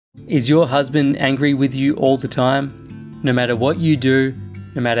Is your husband angry with you all the time? No matter what you do,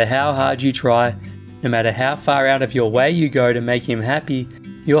 no matter how hard you try, no matter how far out of your way you go to make him happy,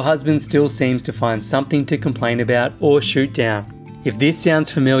 your husband still seems to find something to complain about or shoot down. If this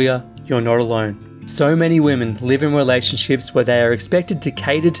sounds familiar, you're not alone. So many women live in relationships where they are expected to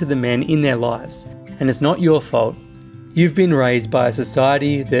cater to the men in their lives, and it's not your fault. You've been raised by a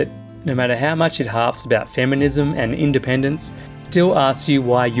society that, no matter how much it harps about feminism and independence, still asks you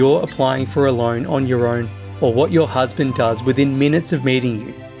why you're applying for a loan on your own or what your husband does within minutes of meeting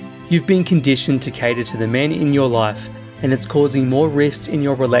you. You've been conditioned to cater to the men in your life, and it's causing more rifts in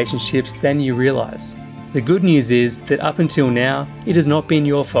your relationships than you realise. The good news is that up until now, it has not been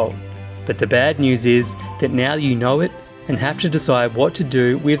your fault. But the bad news is that now you know it and have to decide what to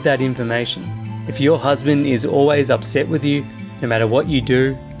do with that information. If your husband is always upset with you, no matter what you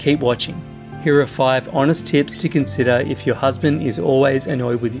do, keep watching. Here are 5 honest tips to consider if your husband is always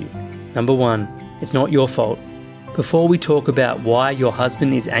annoyed with you. Number 1, it's not your fault. Before we talk about why your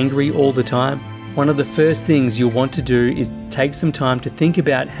husband is angry all the time, one of the first things you'll want to do is take some time to think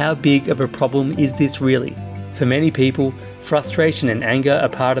about how big of a problem is this really. For many people, frustration and anger are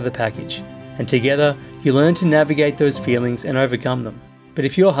part of the package, and together you learn to navigate those feelings and overcome them. But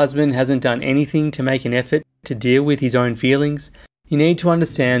if your husband hasn't done anything to make an effort to deal with his own feelings, you need to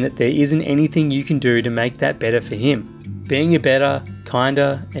understand that there isn't anything you can do to make that better for him. Being a better,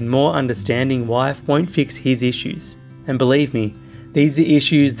 kinder, and more understanding wife won't fix his issues. And believe me, these are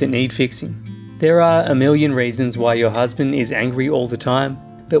issues that need fixing. There are a million reasons why your husband is angry all the time,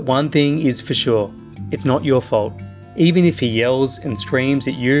 but one thing is for sure, it's not your fault. Even if he yells and screams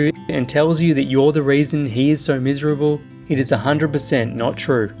at you and tells you that you're the reason he is so miserable, it is 100% not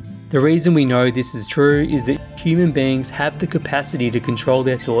true. The reason we know this is true is that human beings have the capacity to control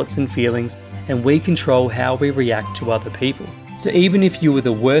their thoughts and feelings, and we control how we react to other people. So even if you were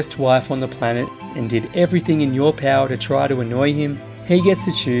the worst wife on the planet and did everything in your power to try to annoy him, he gets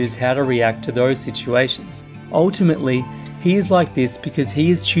to choose how to react to those situations. Ultimately, he is like this because he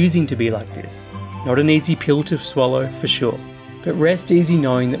is choosing to be like this. Not an easy pill to swallow for sure, but rest easy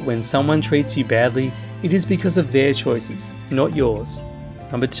knowing that when someone treats you badly, it is because of their choices, not yours.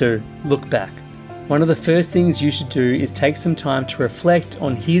 Number 2, look back. One of the first things you should do is take some time to reflect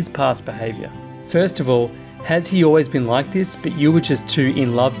on his past behaviour. First of all, has he always been like this but you were just too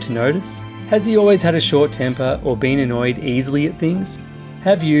in love to notice? Has he always had a short temper or been annoyed easily at things?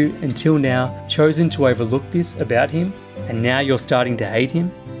 Have you, until now, chosen to overlook this about him and now you're starting to hate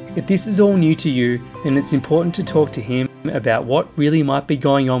him? If this is all new to you, then it's important to talk to him about what really might be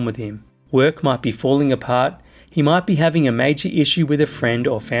going on with him. Work might be falling apart, he might be having a major issue with a friend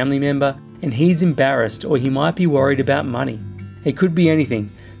or family member and he's embarrassed, or he might be worried about money. It could be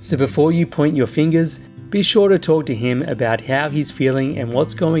anything, so before you point your fingers, be sure to talk to him about how he's feeling and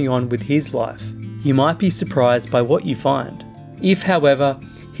what's going on with his life. You might be surprised by what you find. If, however,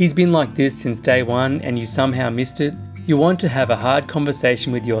 he's been like this since day one and you somehow missed it, you want to have a hard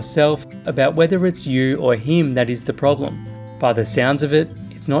conversation with yourself about whether it's you or him that is the problem. By the sounds of it,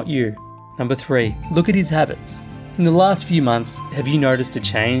 it's not you. Number 3, look at his habits. In the last few months, have you noticed a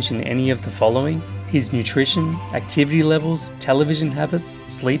change in any of the following? His nutrition, activity levels, television habits,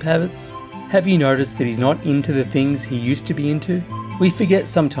 sleep habits? Have you noticed that he's not into the things he used to be into? We forget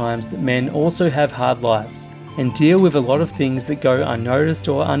sometimes that men also have hard lives and deal with a lot of things that go unnoticed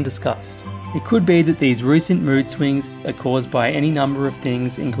or undiscussed. It could be that these recent mood swings are caused by any number of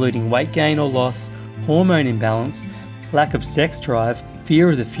things, including weight gain or loss, hormone imbalance, lack of sex drive, fear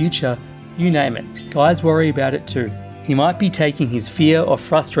of the future, you name it. Guys worry about it too. He might be taking his fear or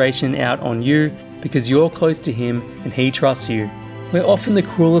frustration out on you because you're close to him and he trusts you. We're often the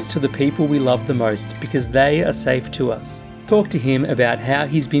cruelest to the people we love the most because they are safe to us. Talk to him about how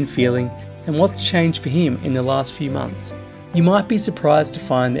he's been feeling and what's changed for him in the last few months. You might be surprised to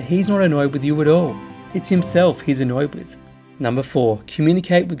find that he's not annoyed with you at all. It's himself he's annoyed with. Number 4,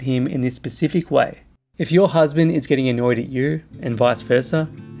 communicate with him in this specific way. If your husband is getting annoyed at you, and vice versa,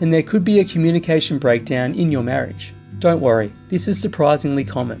 then there could be a communication breakdown in your marriage. Don't worry, this is surprisingly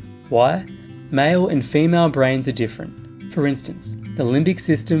common. Why? Male and female brains are different. For instance, the limbic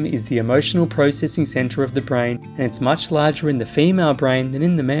system is the emotional processing center of the brain, and it's much larger in the female brain than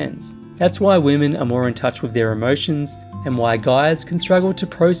in the man's. That's why women are more in touch with their emotions, and why guys can struggle to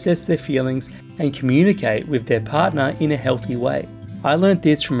process their feelings and communicate with their partner in a healthy way. I learnt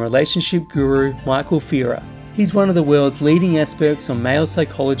this from relationship guru Michael Fira. He's one of the world's leading experts on male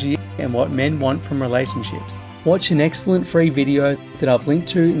psychology and what men want from relationships. Watch an excellent free video that I've linked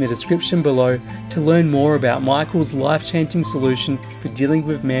to in the description below to learn more about Michael's life-changing solution for dealing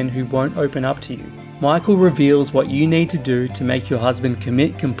with men who won't open up to you. Michael reveals what you need to do to make your husband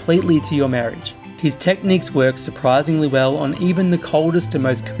commit completely to your marriage. His techniques work surprisingly well on even the coldest and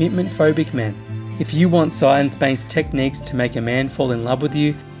most commitment-phobic men. If you want science-based techniques to make a man fall in love with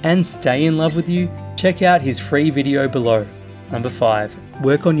you and stay in love with you, check out his free video below. Number 5.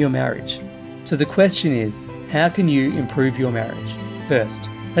 Work on your marriage. So the question is, how can you improve your marriage? First,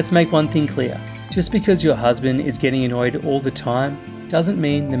 let's make one thing clear. Just because your husband is getting annoyed all the time doesn't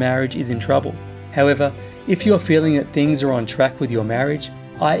mean the marriage is in trouble. However, if you're feeling that things are on track with your marriage,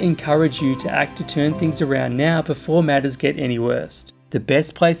 I encourage you to act to turn things around now before matters get any worse. The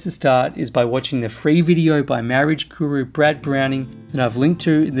best place to start is by watching the free video by marriage guru Brad Browning that I've linked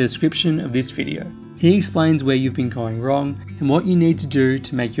to in the description of this video. He explains where you've been going wrong and what you need to do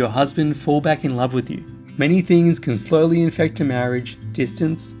to make your husband fall back in love with you. Many things can slowly infect a marriage: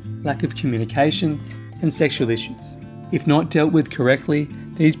 distance, lack of communication, and sexual issues. If not dealt with correctly,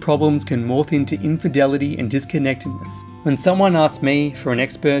 these problems can morph into infidelity and disconnectedness. When someone asks me for an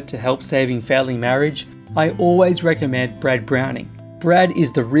expert to help saving failing marriage, I always recommend Brad Browning. Brad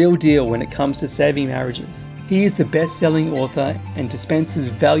is the real deal when it comes to saving marriages. He is the best-selling author and dispenses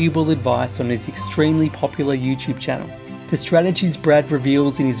valuable advice on his extremely popular YouTube channel. The strategies Brad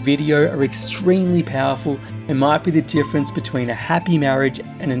reveals in his video are extremely powerful and might be the difference between a happy marriage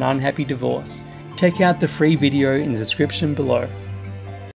and an unhappy divorce. Check out the free video in the description below.